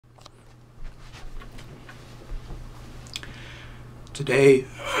Today,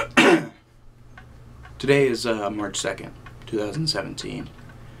 today is March 2nd, 2017,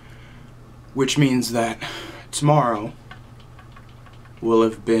 which means that tomorrow will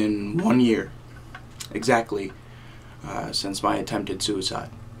have been 1 year, exactly, since my attempted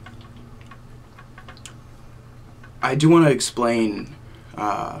suicide. I do want to explain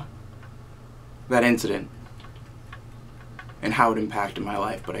that incident and how it impacted my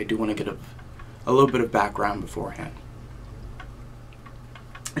life, but I do want to get a little bit of background beforehand.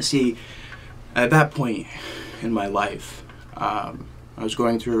 See, at that point in my life, I was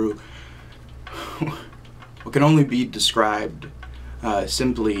going through what can only be described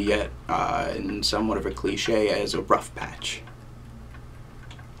simply yet in somewhat of a cliche as a rough patch.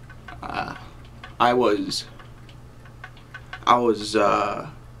 I was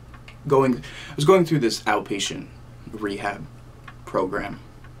going through this outpatient rehab program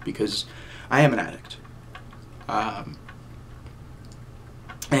because I am an addict.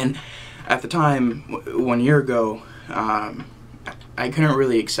 And at the time, 1 year ago, I couldn't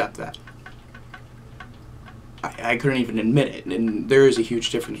really accept that. I couldn't even admit it, and there is a huge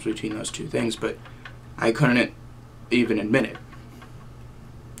difference between those two things, but I couldn't even admit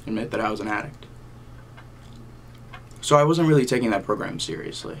that I was an addict. So I wasn't really taking that program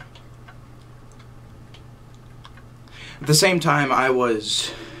seriously. At the same time, I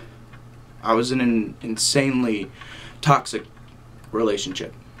was in an insanely toxic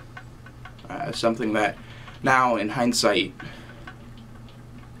relationship. Something that now, in hindsight,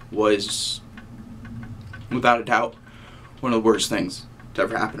 was, without a doubt, one of the worst things to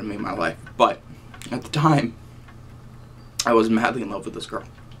ever happen to me in my life. But at the time, I was madly in love with this girl.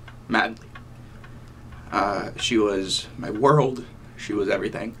 Madly. She was my world. She was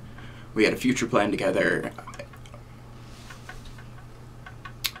everything. We had a future plan together.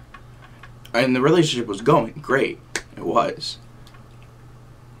 And the relationship was going great. It was.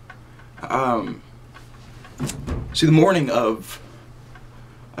 See, the morning of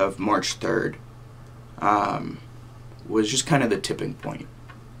March 3rd was just kind of the tipping point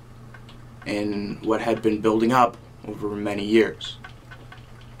in what had been building up over many years.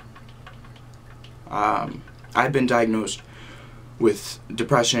 I've been diagnosed with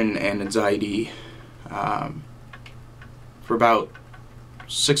depression and anxiety for about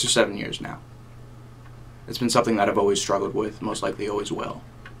 6 or 7 years now. It's been something that I've always struggled with, most likely always will.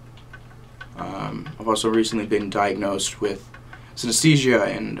 I've also recently been diagnosed with synesthesia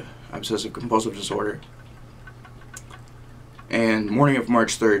and obsessive compulsive disorder. And morning of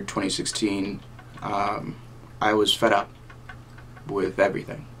March 3rd, 2016, I was fed up with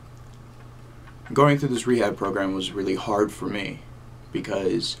everything. Going through this rehab program was really hard for me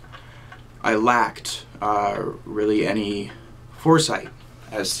because I lacked really any foresight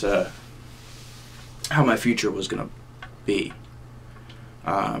as to how my future was going to be.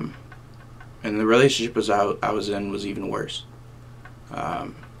 And the relationship I was in was even worse.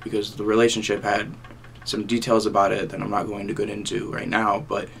 Because the relationship had some details about it that I'm not going to get into right now,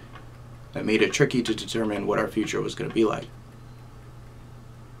 but that made it tricky to determine what our future was going to be like.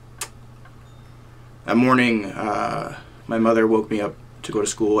 That morning, my mother woke me up to go to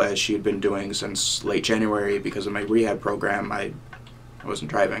school, as she had been doing since late January. Because of my rehab program, I wasn't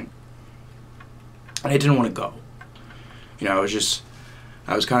driving. And I didn't want to go. You know,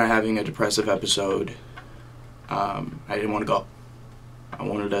 I was kind of having a depressive episode. I didn't want to go. I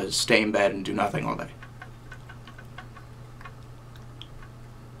wanted to stay in bed and do nothing all day.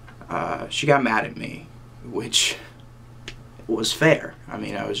 She got mad at me, which was fair. I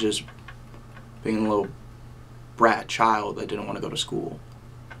mean, I was just being a little brat child that didn't want to go to school.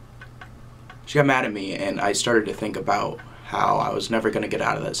 She got mad at me, and I started to think about how I was never going to get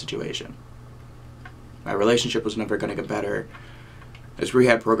out of that situation. My relationship was never going to get better. This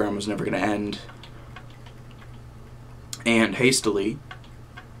rehab program was never going to end. And hastily,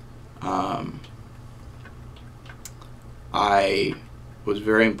 I was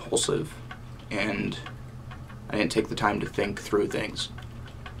very impulsive, and I didn't take the time to think through things.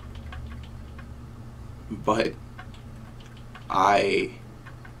 But I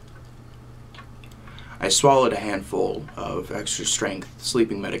swallowed a handful of extra strength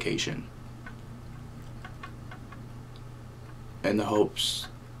sleeping medication in the hopes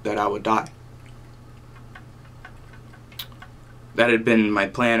that I would die. That had been my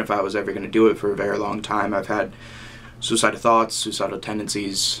plan if I was ever going to do it for a very long time. I've had suicidal thoughts, suicidal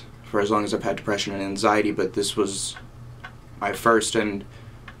tendencies for as long as I've had depression and anxiety, but this was my first and,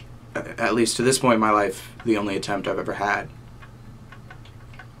 at least to this point in my life, the only attempt I've ever had.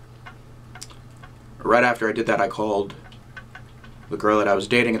 Right after I did that, I called the girl that I was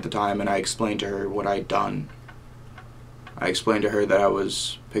dating at the time, and I explained to her what I'd done. I explained to her that I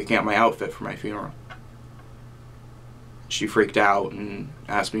was picking out my outfit for my funeral. She freaked out and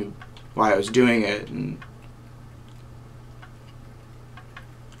asked me why I was doing it, and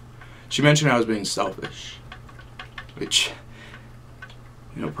she mentioned I was being selfish, which,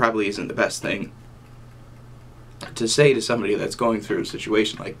 probably isn't the best thing to say to somebody that's going through a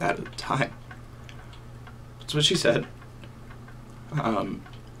situation like that at the time. That's what she said. I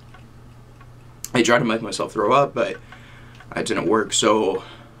tried to make myself throw up, but it didn't work, so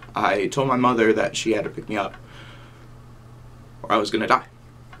I told my mother that she had to pick me up or I was gonna die.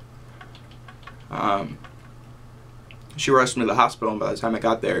 She rushed me to the hospital, and by the time I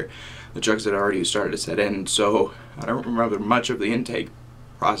got there, the drugs had already started to set in, so I don't remember much of the intake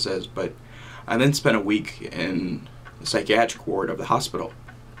process, but I then spent a week in the psychiatric ward of the hospital.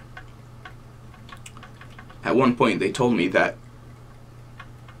 At one point, they told me that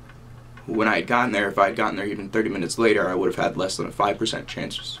when I had gotten there, if I had gotten there even 30 minutes later, I would have had less than a 5%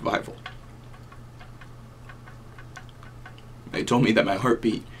 chance of survival. They told me that my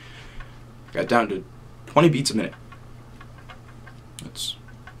heartbeat got down to 20 beats a minute. That's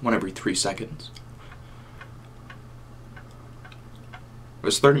 1 every 3 seconds. I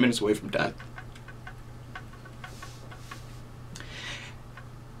was 30 minutes away from death.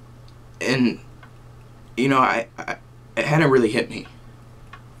 And, it hadn't really hit me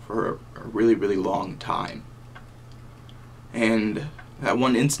for a really, really long time. And that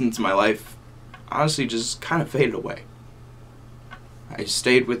one instance in my life honestly just kind of faded away. I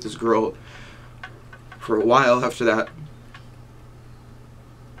stayed with this girl for a while after that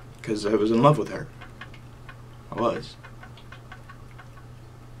because I was in love with her. I was.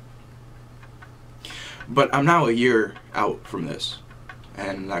 But I'm now a year out from this,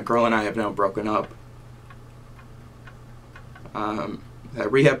 and that girl and I have now broken up. That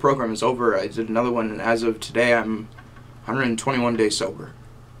rehab program is over. I did another one, and as of today, I'm 121 days sober.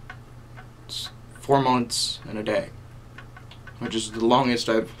 It's 4 months and a day, which is the longest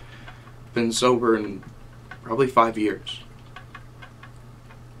I've been sober in probably 5 years.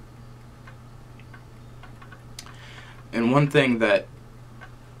 And one thing that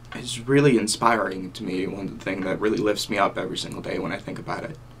is really inspiring to me, one thing that really lifts me up every single day when I think about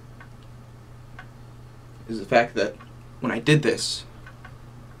it, is the fact that when I did this,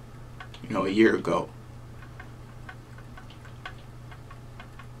 a year ago,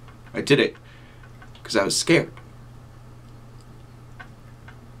 I did it because I was scared.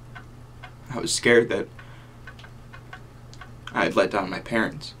 I was scared that I had let down my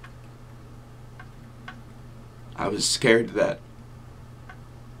parents. I was scared that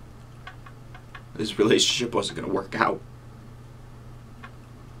this relationship wasn't going to work out.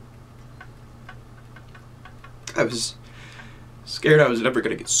 I was scared I was never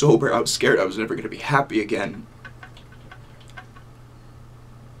going to get sober. I was scared I was never going to be happy again.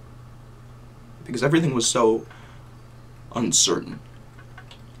 Because everything was so uncertain.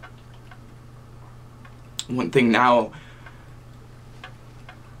 One thing now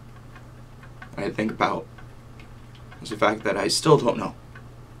I think about is the fact that I still don't know.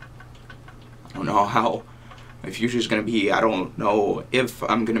 I don't know how my future is going to be. I don't know if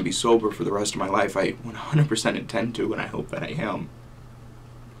I'm going to be sober for the rest of my life. I 100% intend to, and I hope that I am.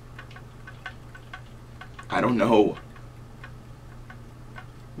 I don't know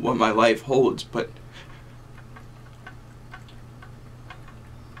what my life holds, but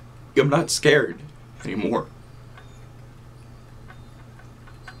I'm not scared anymore.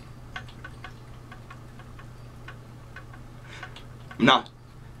 I'm not.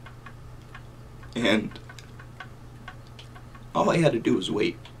 And all I had to do was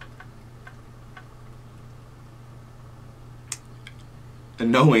wait.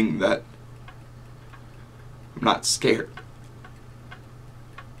 And knowing that I'm not scared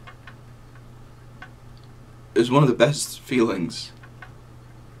is one of the best feelings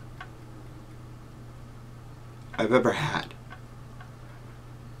I've ever had.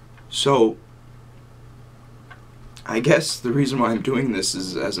 So I guess the reason why I'm doing this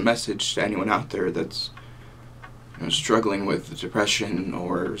is as a message to anyone out there that's struggling with depression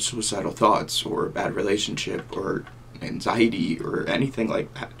or suicidal thoughts or a bad relationship or anxiety or anything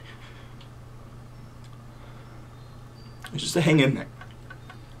like that. Just to hang in there.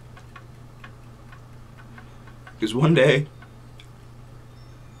 Because one day,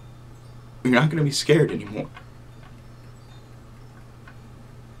 you're not going to be scared anymore.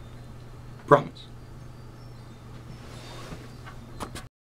 Promise.